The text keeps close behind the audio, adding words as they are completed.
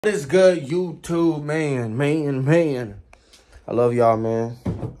What is good, YouTube, man? I love y'all, man.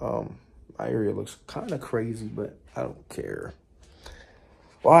 My area looks kind of crazy, but I don't care.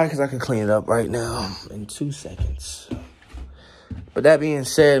 Why? Because I can clean it up right now in 2 seconds. But that being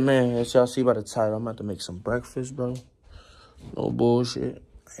said, man, as y'all see by the title, I'm about to make some breakfast, bro. No bullshit.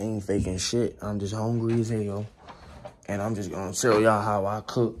 I ain't faking shit. I'm just hungry as hell. And I'm just going to tell y'all how I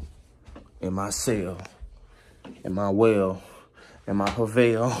cook in my cell, in my well, in my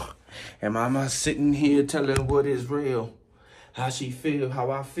prevail. Am I sitting here telling what is real? How she feel, how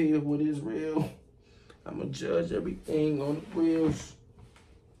I feel, what is real? I'ma judge everything on the wheels.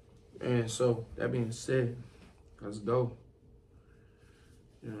 And so, that being said, let's go.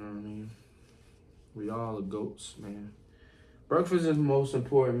 You know what I mean? We all are goats, man. Breakfast is the most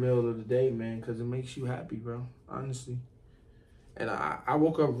important meal of the day, man, because it makes you happy, bro, honestly. And I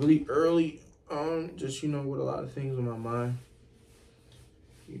woke up really early, just, you know, with a lot of things on my mind.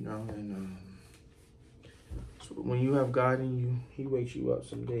 You know, and so when you have God in you, he wakes you up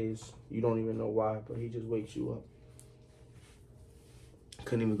some days. You don't even know why, but he just wakes you up.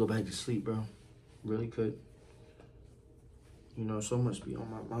 Couldn't even go back to sleep, bro. Really could. You know, so much be on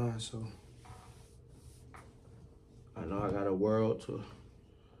my mind, so I know I got a world to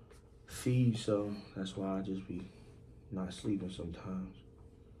feed, so that's why I just be not sleeping sometimes.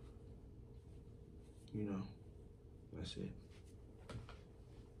 You know, that's it.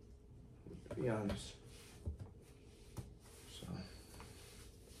 To be honest. So,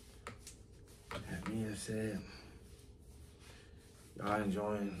 that being said, y'all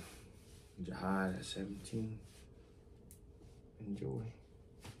enjoying Jihad at 17. Enjoy.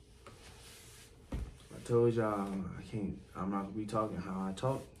 I told y'all I'm not gonna be talking how I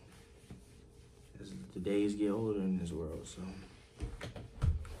talk as the days get older in this world, so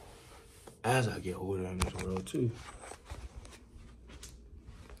as I get older in this world too.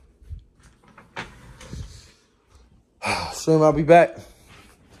 Soon I'll be back.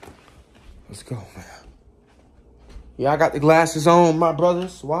 Let's go, man. Yeah, I got the glasses on, my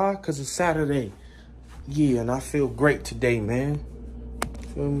brothers. Why? Because it's Saturday. Yeah, and I feel great today, man.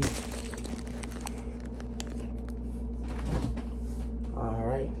 Feel me? All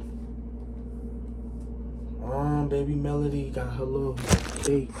right. Baby Melody got her little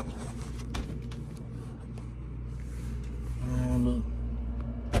cake. Oh, look.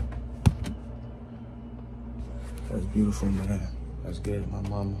 That's beautiful, man. That's good, my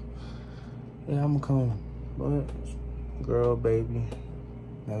mama. Yeah, I'm gonna come. But girl, baby.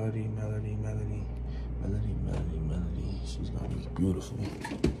 Melody. She's gonna be beautiful.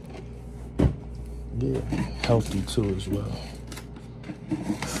 Yeah, healthy too as well.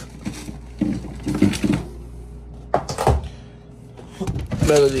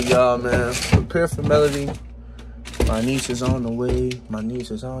 Melody, y'all, man. Prepare for Melody. My niece is on the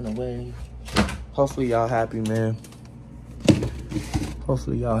way. Hopefully y'all happy, man.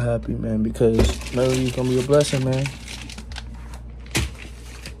 Because Melody's gonna be a blessing, man.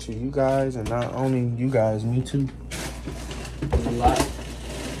 To you guys, and not only you guys, me too. There's a lot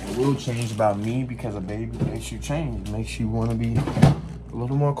that will change about me because a baby makes you change. It makes you want to be a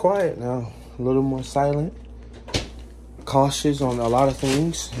little more quiet now, a little more silent, cautious on a lot of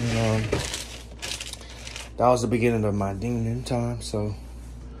things. And that was the beginning of my demon time, so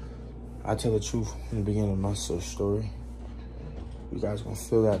I tell the truth in the beginning of my story. You guys gonna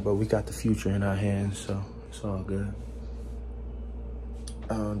feel that, but we got the future in our hands, so it's all good.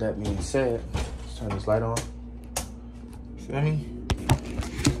 That being said, let's turn this light on. Feel me?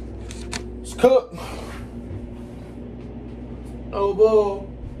 Let's cook. Oh, bull.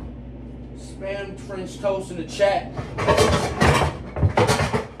 Spam French toast in the chat.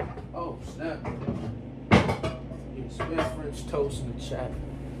 Oh, snap. Yeah, spam French toast in the chat.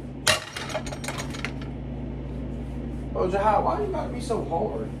 Oh, Jihad, why you gotta be so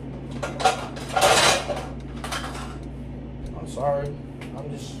hard? I'm sorry. I'm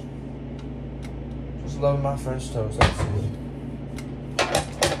just loving my French toast. That's it.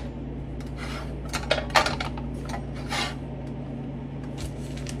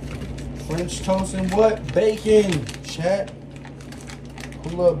 French toast and what? Bacon, chat. Who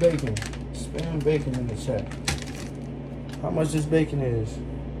love bacon? Spam bacon in the chat. How much this bacon is?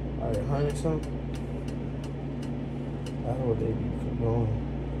 Like 100 something? I don't know what they be doing.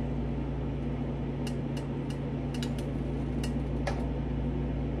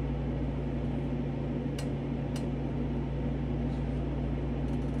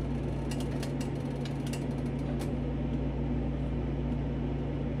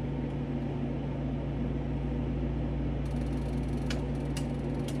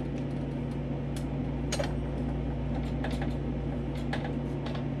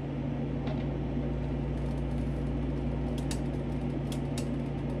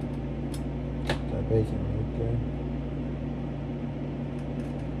 bacon right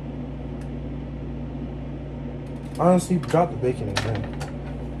there. Honestly, drop the bacon again.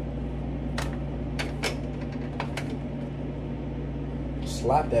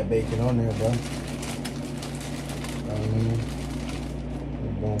 Slap that bacon on there, bro.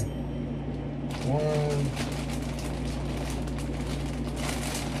 Boom. 1,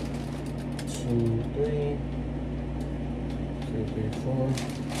 2, 3. 2, 3, 4,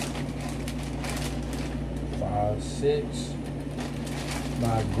 5, 6.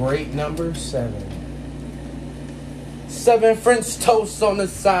 My great number 7. 7 French toast on the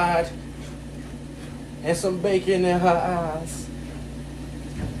side. And some bacon in her eyes.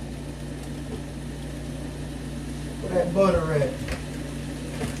 Where that butter at?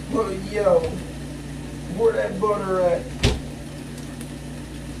 Oh, yo. Where that butter at?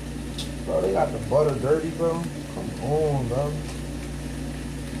 Bro, they got the butter dirty, bro. Come on, bro.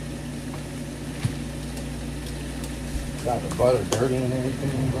 Got the butter dirty and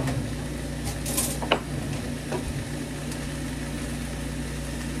everything, bro.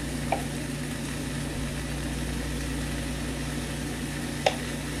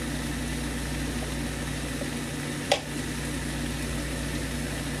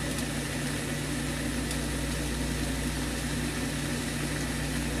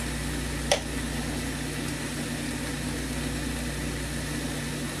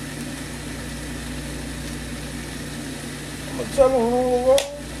 Tell them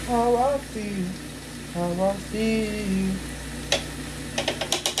how I feel, how I feel.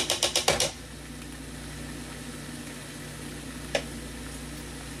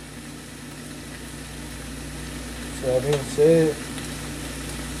 So that being said,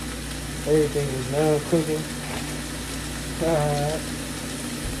 everything is now cooking.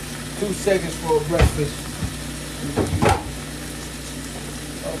 2 seconds for a breakfast.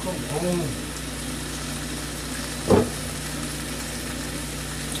 Oh, come on.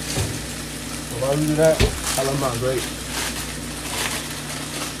 While you do that, I love my grape.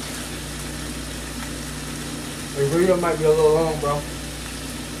 The video might be a little long, bro.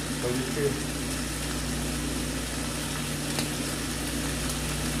 But you feel.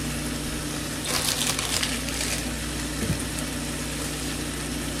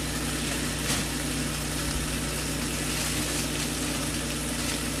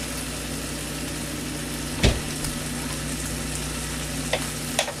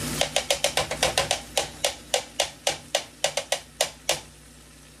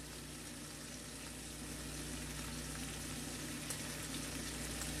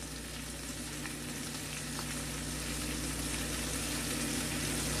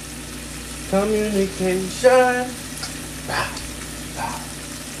 Communication.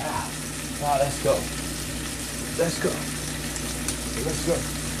 Let's go. Let's go. Let's go.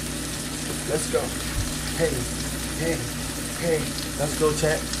 Let's go. Hey, hey, hey. Let's go,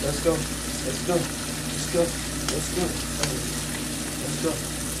 chat. Let's go. Let's go. Let's go. Let's go. Let's go.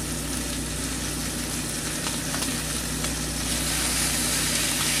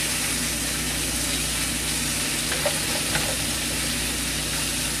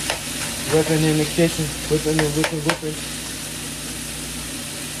 Whipping in the kitchen, whipping and whipping, whipping.